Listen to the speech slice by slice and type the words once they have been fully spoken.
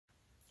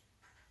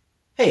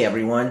Hey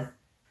everyone!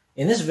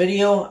 In this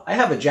video, I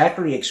have a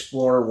Jackery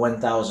Explorer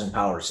 1000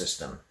 power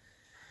system.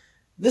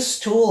 This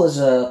tool is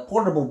a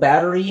portable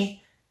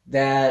battery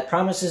that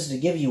promises to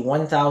give you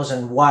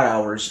 1000 watt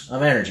hours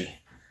of energy.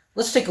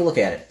 Let's take a look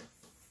at it.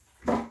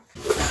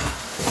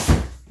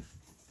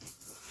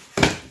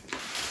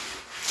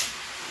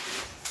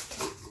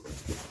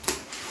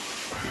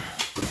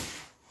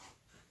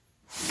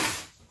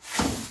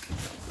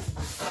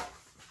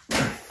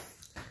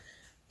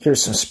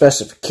 Here's some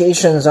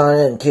specifications on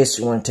it in case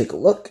you want to take a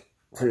look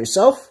for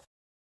yourself.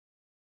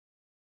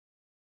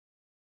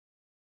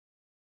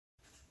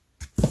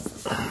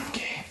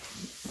 Okay.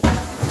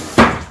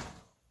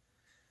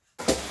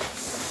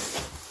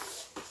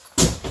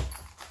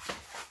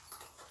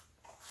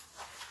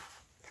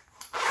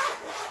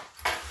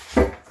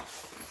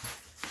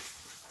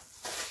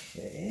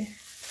 Okay.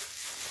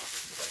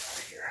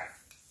 Here.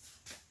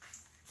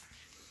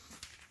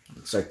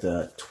 Looks like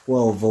the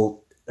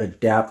 12-volt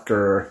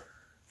adapter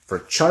for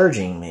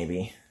charging,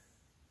 maybe.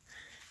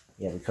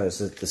 Yeah, because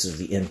this is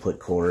the input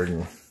cord,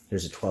 and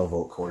here's a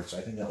 12-volt cord, so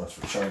I think that one's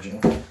for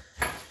charging.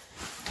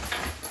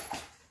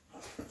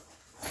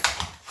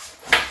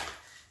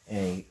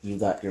 And you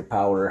got your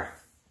power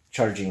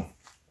charging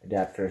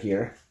adapter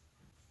here.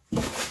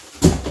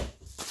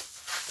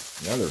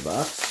 Another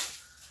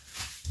box.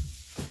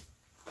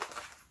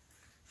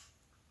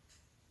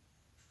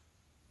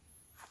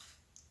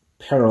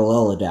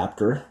 Parallel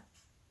adapter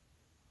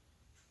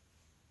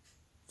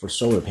for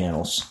solar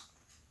panels.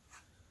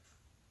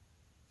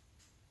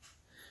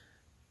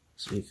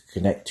 So you can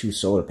connect two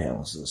solar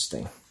panels to this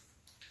thing.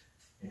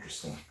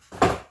 Interesting.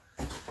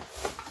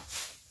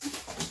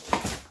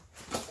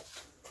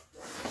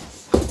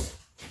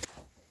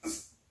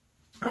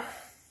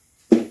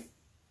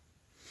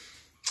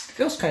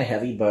 Feels kind of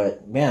heavy,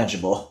 but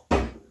manageable.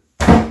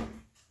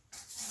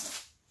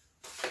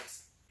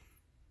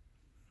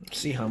 Let's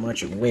see how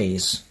much it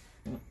weighs.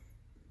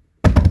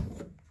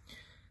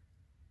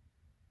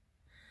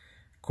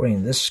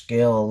 According to this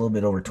scale, a little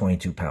bit over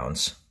 22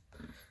 pounds.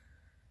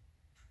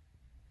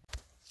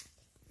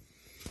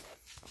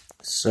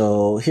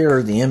 So here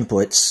are the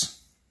inputs.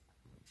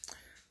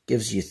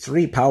 Gives you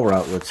 3 power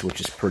outlets, which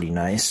is pretty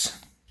nice.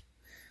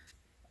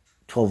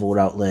 12-volt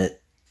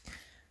outlet,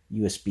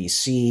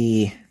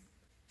 USB-C.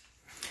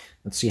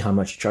 Let's see how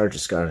much charge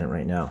it's got in it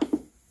right now.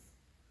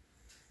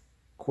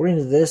 According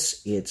to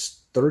this,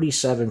 it's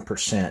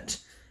 37%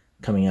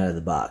 coming out of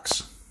the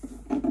box.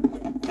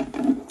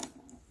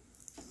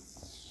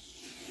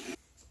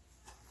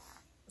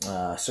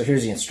 So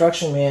here's the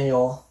instruction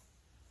manual.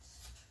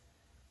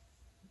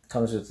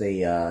 Comes with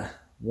a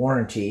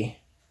warranty.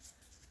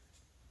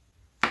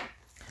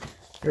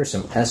 Here are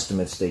some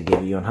estimates they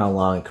give you on how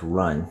long it could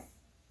run.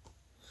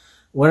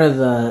 One of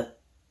the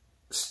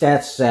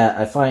stats that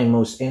I find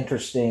most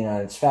interesting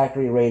on its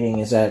factory rating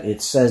is that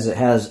it says it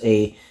has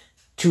a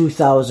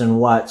 2000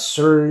 watt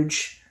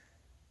surge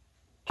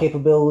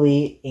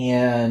capability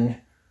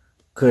and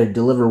could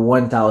deliver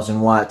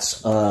 1000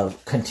 watts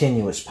of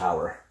continuous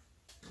power.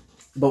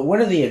 But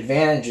one of the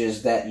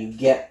advantages that you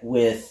get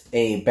with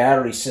a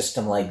battery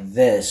system like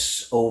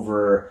this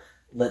over,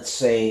 let's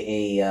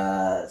say,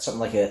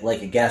 something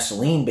like a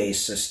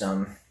gasoline-based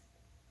system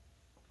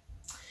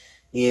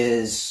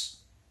is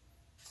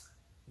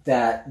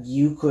that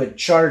you could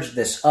charge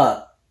this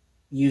up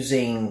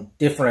using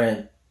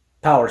different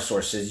power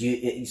sources.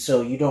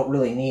 So you don't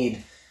really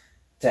need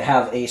to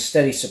have a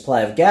steady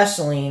supply of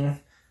gasoline.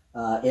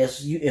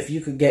 If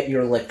you could get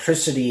your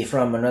electricity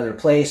from another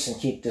place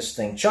and keep this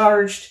thing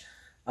charged,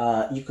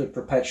 you could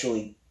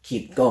perpetually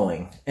keep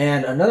going.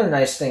 And another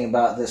nice thing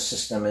about this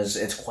system is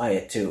it's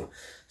quiet too.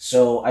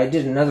 So I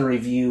did another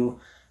review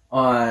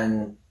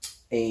on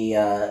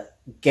a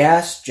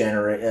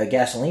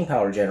gasoline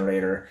power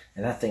generator,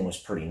 and that thing was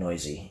pretty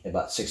noisy,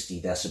 about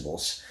 60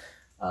 decibels.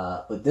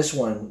 But this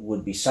one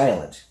would be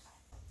silent.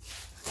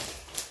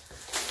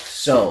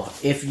 So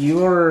if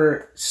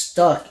you're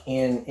stuck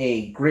in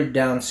a grid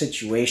down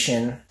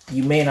situation,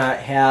 you may not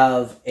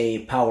have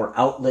a power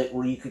outlet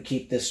where you could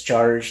keep this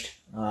charged.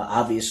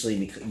 Obviously,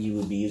 because you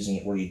would be using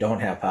it where you don't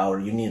have power.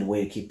 You need a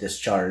way to keep this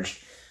charged.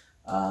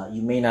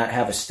 You may not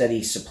have a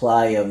steady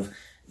supply of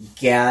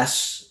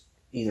gas,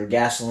 either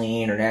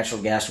gasoline or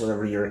natural gas,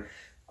 whatever your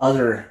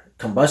other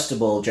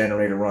combustible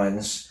generator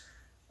runs.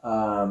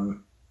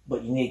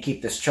 But you need to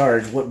keep this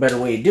charged. What better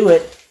way to do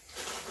it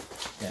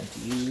than to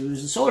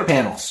use the solar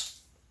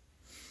panels?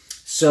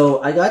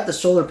 So I got the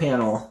solar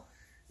panel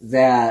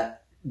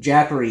that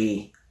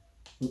Jackery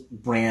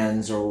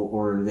brands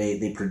or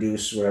they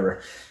produce,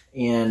 whatever.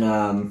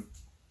 And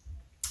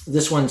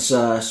this one's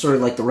sort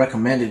of like the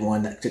recommended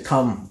one to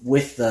come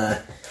with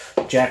the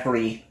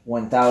Jackery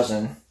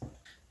 1000.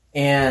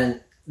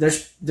 And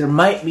there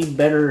might be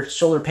better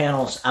solar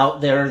panels out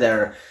there that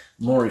are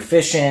more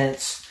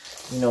efficient.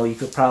 You know, you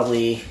could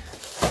probably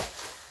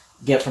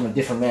get from a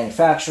different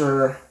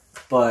manufacturer.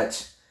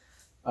 But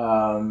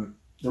the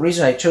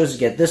reason I chose to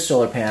get this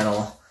solar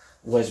panel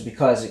was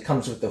because it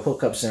comes with the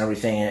hookups and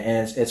everything,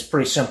 and it's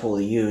pretty simple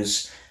to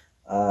use.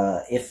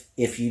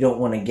 if you don't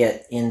want to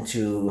get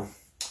into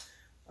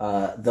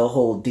the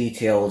whole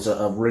details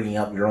of rigging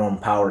up your own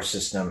power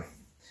system.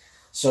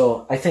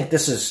 So I think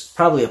this is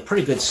probably a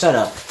pretty good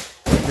setup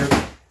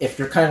if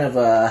you're kind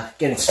of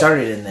getting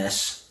started in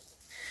this,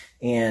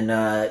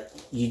 and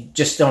you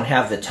just don't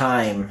have the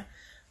time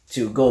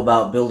to go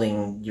about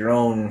building your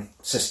own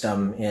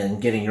system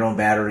and getting your own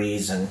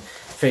batteries and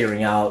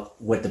figuring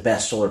out what the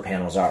best solar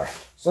panels are.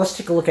 So let's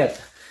take a look at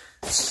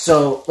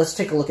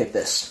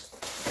this.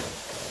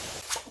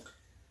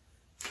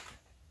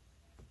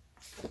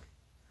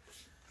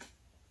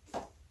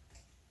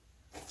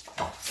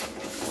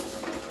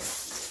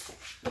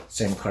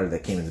 Same card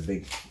that came in the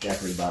big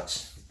Jackery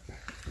box.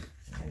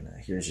 And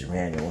here's your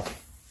manual.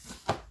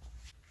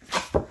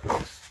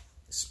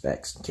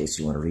 Specs, in case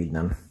you want to read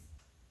them.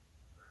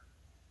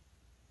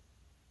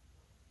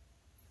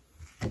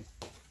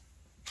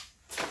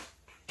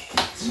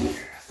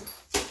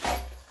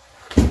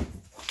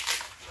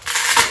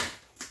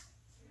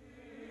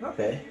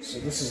 Okay, so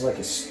this is like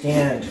a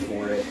stand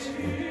for it.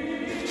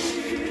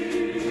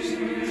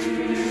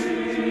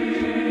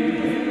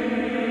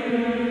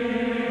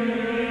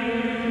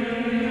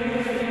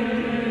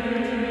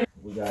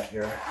 We got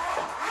here.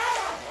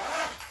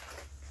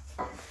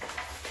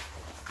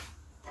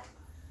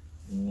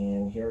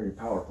 And here are your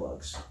power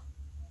plugs.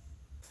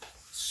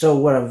 So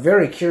what I'm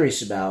very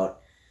curious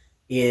about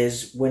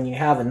is when you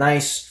have a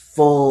nice,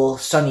 full,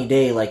 sunny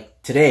day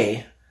like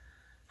today,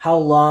 how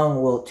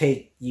long will it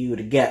take you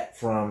to get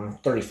from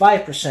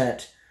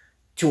 35%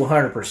 to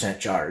 100%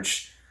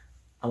 charged?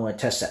 I'm going to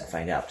test that and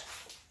find out.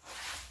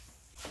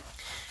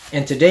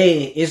 And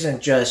today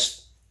isn't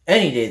just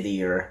any day of the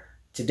year.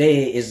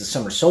 Today is the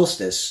summer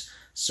solstice,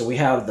 so we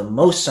have the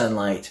most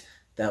sunlight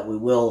that we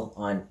will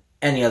on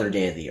any other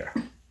day of the year.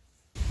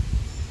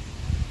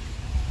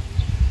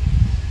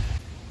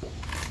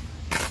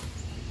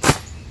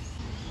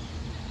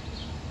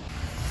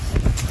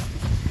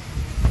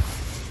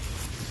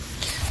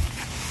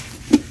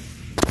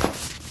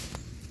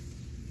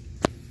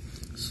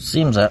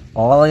 Seems that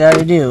all I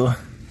gotta do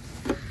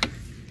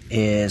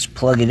is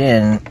plug it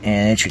in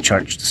and it should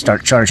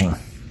start charging.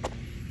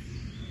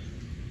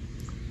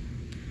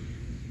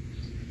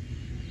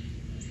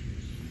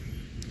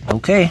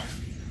 Okay,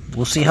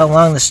 we'll see how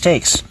long this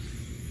takes.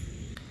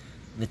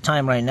 The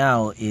time right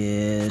now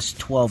is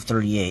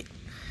 12:38.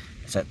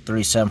 It's at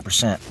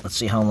 37%. Let's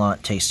see how long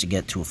it takes to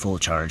get to a full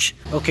charge.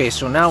 Okay,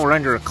 so now we're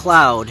under a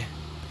cloud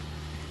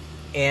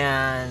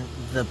and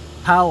the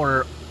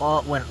power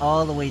went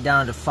all the way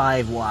down to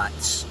 5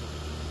 watts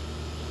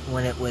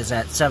when it was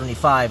at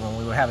 75 when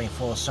we were having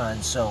full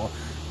sun. So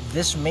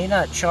this may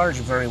not charge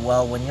very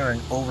well when you're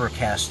in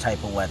overcast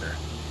type of weather.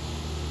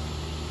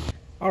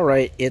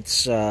 Alright,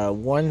 it's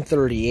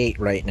 1:38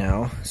 right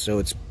now, so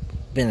it's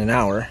been an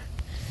hour.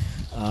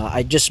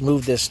 I just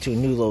moved this to a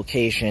new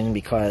location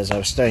because I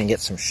was starting to get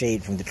some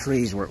shade from the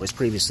trees where it was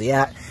previously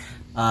at.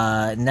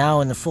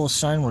 Now in the full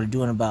sun we're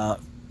doing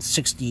about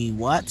 60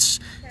 watts.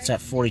 It's at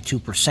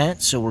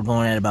 42%, so we're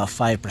going at about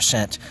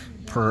 5%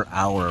 per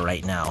hour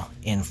right now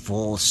in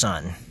full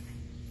sun.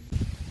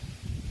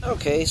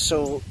 Okay,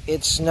 so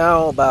it's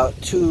now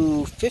about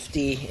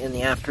 2:50 in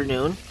the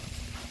afternoon,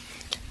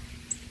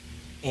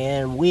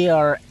 and we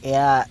are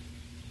at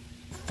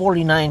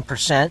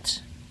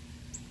 49%,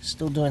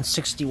 still doing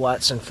 60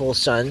 watts in full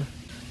sun.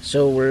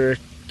 So we're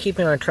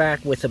keeping on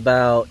track with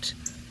about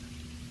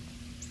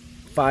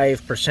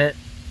 5%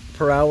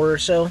 per hour or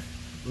so.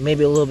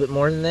 Maybe a little bit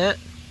more than that.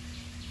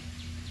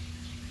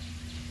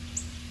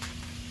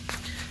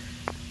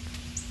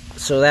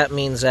 So that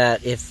means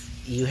that if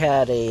you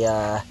had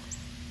a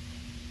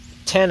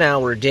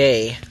 10-hour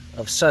day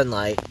of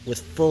sunlight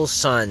with full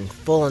sun,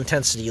 full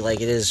intensity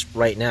like it is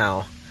right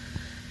now,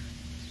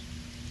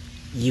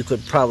 you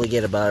could probably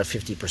get about a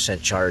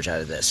 50% charge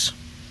out of this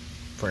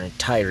for an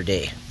entire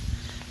day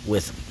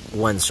with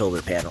one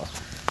solar panel.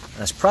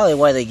 That's probably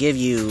why they give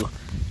you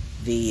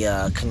the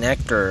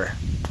connector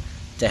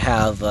to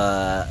have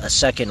a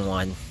second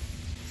one,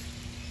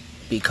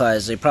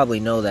 because they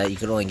probably know that you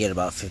could only get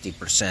about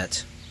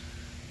 50%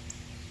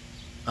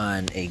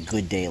 on a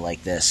good day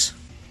like this.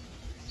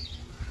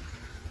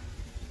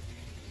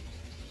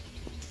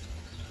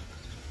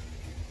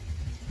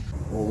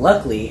 Well,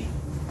 luckily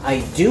I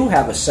do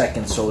have a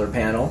second solar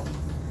panel.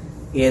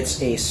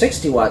 It's a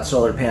 60-watt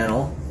solar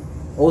panel,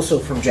 also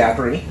from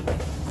Jackery,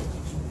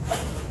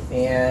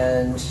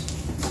 and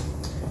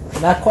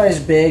not quite as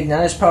big,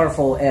 not as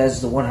powerful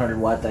as the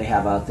 100-watt that I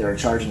have out there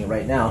charging it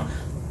right now,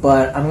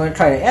 but I'm going to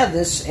try to add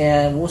this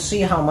and we'll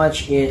see how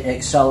much it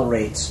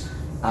accelerates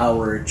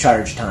our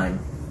charge time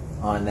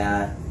on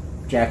that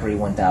Jackery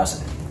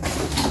 1000.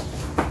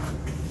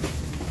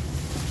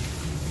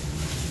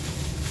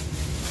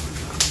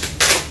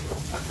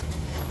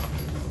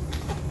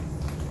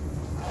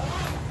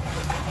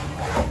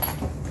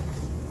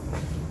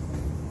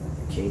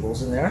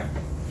 Cables in there.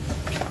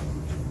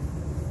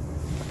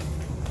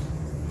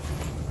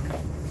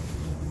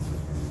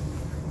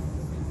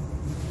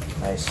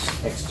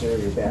 Nice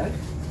exterior bag.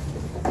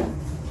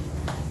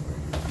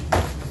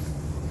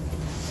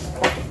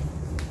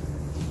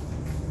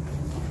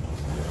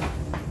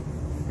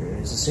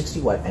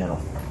 60-watt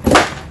panel.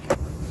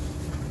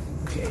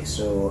 Okay,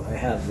 so I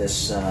have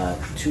this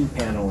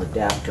 2-panel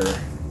adapter.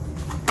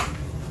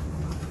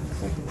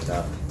 Open it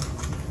up.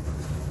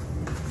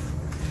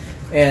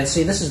 And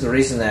see, this is the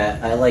reason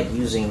that I like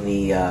using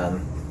the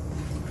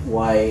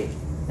why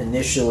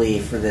initially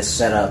for this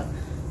setup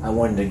I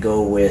wanted to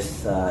go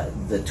with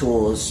the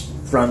tools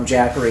from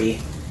Jackery,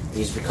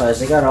 is because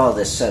they got all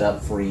this set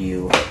up for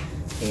you,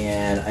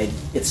 and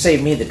it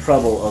saved me the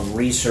trouble of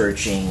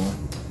researching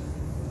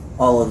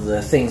all of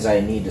the things I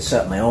need to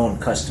set up my own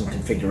custom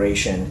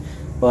configuration.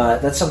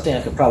 But that's something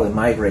I could probably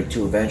migrate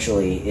to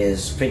eventually,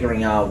 is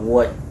figuring out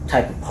what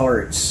type of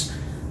parts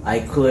I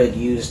could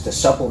use to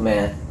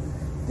supplement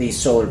these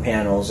solar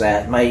panels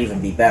that might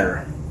even be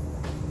better.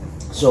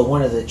 So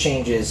one of the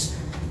changes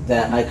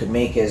that I could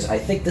make is, I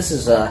think this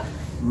is a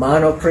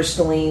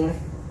monocrystalline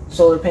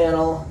solar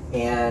panel,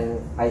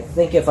 and I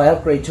think if I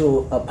upgrade to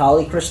a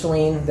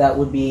polycrystalline, that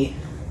would be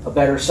a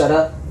better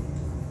setup.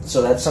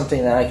 So that's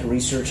something that I can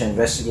research and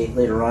investigate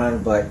later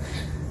on. But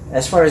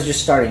as far as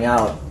just starting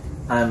out,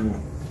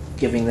 I'm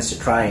giving this a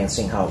try and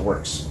seeing how it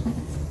works.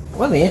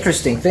 One of the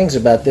interesting things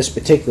about this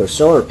particular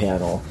solar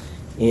panel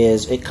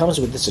is it comes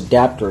with this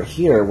adapter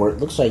here, where it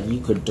looks like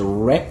you could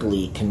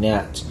directly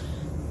connect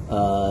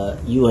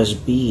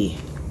USB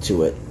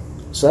to it.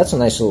 So that's a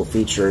nice little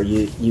feature.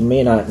 You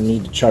may not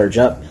need to charge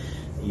up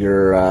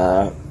your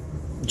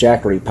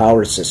Jackery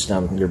power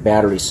system, your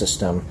battery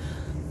system,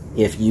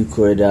 if you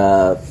could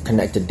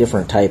connect a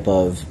different type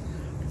of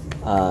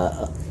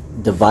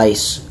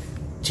device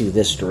to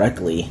this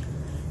directly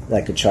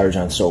that could charge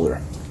on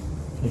solar.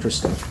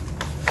 Interesting.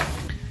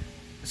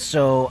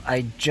 So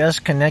I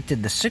just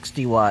connected the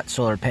 60-watt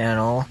solar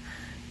panel,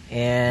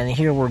 and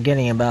here we're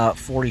getting about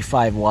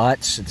 45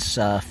 watts. It's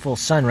full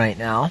sun right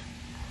now,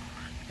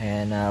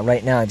 and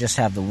right now I just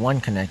have the one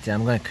connected.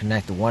 I'm going to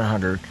connect the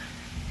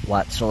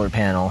 100-watt solar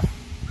panel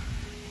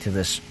to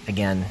this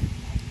again.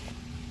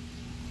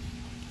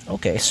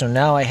 Okay, so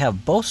now I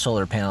have both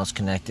solar panels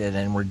connected,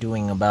 and we're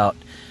doing about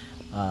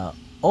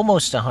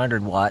almost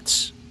 100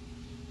 watts,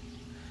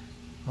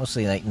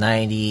 mostly like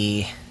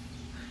 90,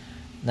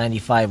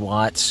 95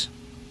 watts,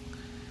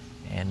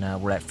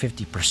 and we're at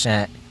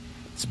 50%.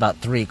 It's about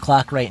 3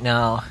 o'clock right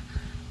now.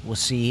 We'll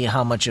see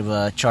how much of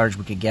a charge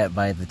we could get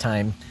by the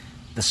time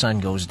the sun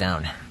goes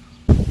down.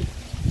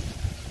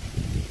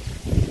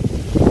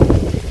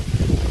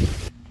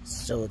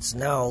 So it's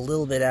now a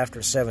little bit after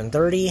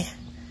 7:30.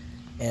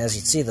 As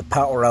you can see, the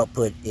power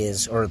output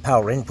is, or the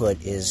power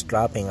input is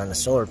dropping on the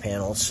solar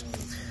panels.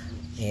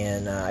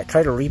 And I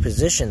try to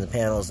reposition the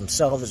panels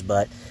themselves,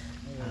 but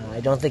I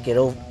don't think it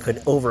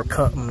could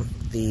overcome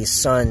the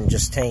sun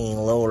just hanging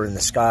lower in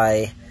the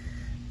sky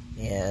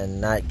and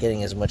not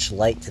getting as much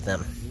light to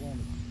them.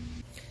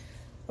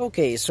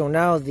 Okay, so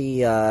now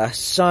the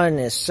sun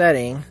is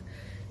setting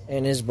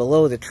and is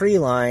below the tree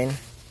line,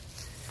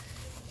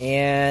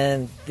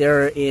 and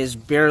there is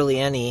barely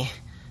any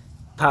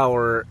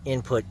power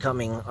input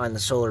coming on the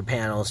solar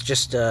panels,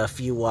 just a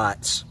few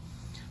watts.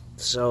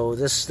 So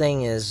this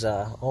thing is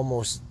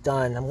almost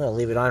done. I'm going to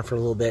leave it on for a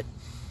little bit,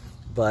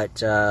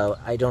 but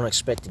I don't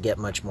expect to get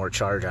much more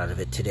charge out of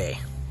it today.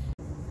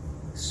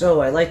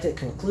 So I'd like to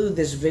conclude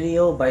this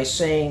video by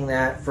saying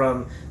that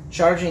from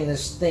charging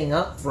this thing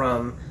up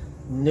from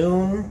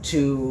noon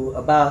to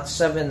about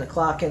 7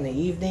 o'clock in the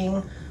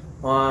evening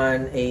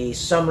on a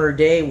summer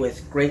day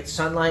with great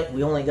sunlight,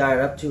 we only got it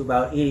up to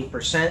about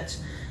 80%.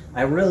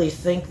 I really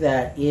think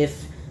that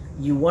if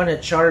you want to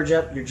charge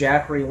up your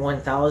Jackery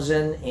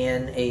 1000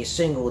 in a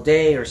single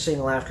day or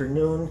single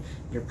afternoon,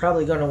 you're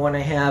probably going to want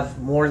to have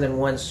more than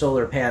one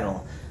solar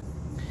panel.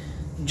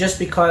 Just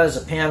because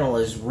a panel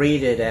is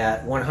rated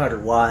at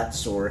 100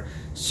 watts or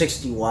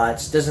 60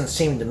 watts doesn't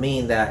seem to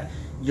mean that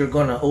you're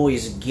going to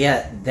always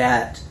get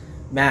that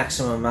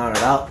maximum amount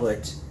of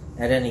output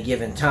at any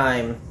given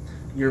time.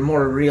 You're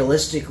more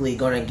realistically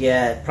going to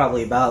get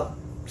probably about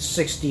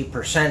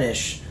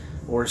 60%-ish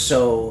or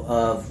so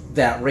of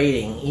that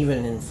rating,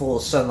 even in full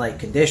sunlight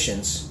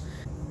conditions.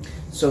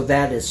 So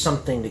that is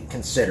something to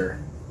consider.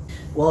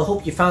 Well, I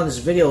hope you found this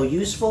video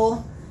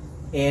useful,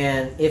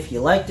 and if you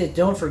liked it,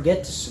 don't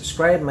forget to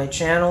subscribe to my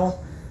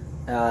channel,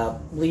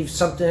 leave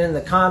something in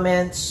the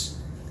comments,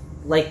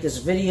 like this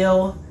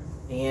video,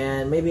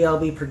 and maybe I'll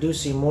be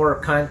producing more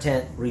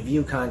content,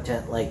 review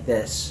content like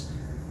this.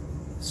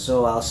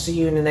 So I'll see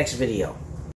you in the next video.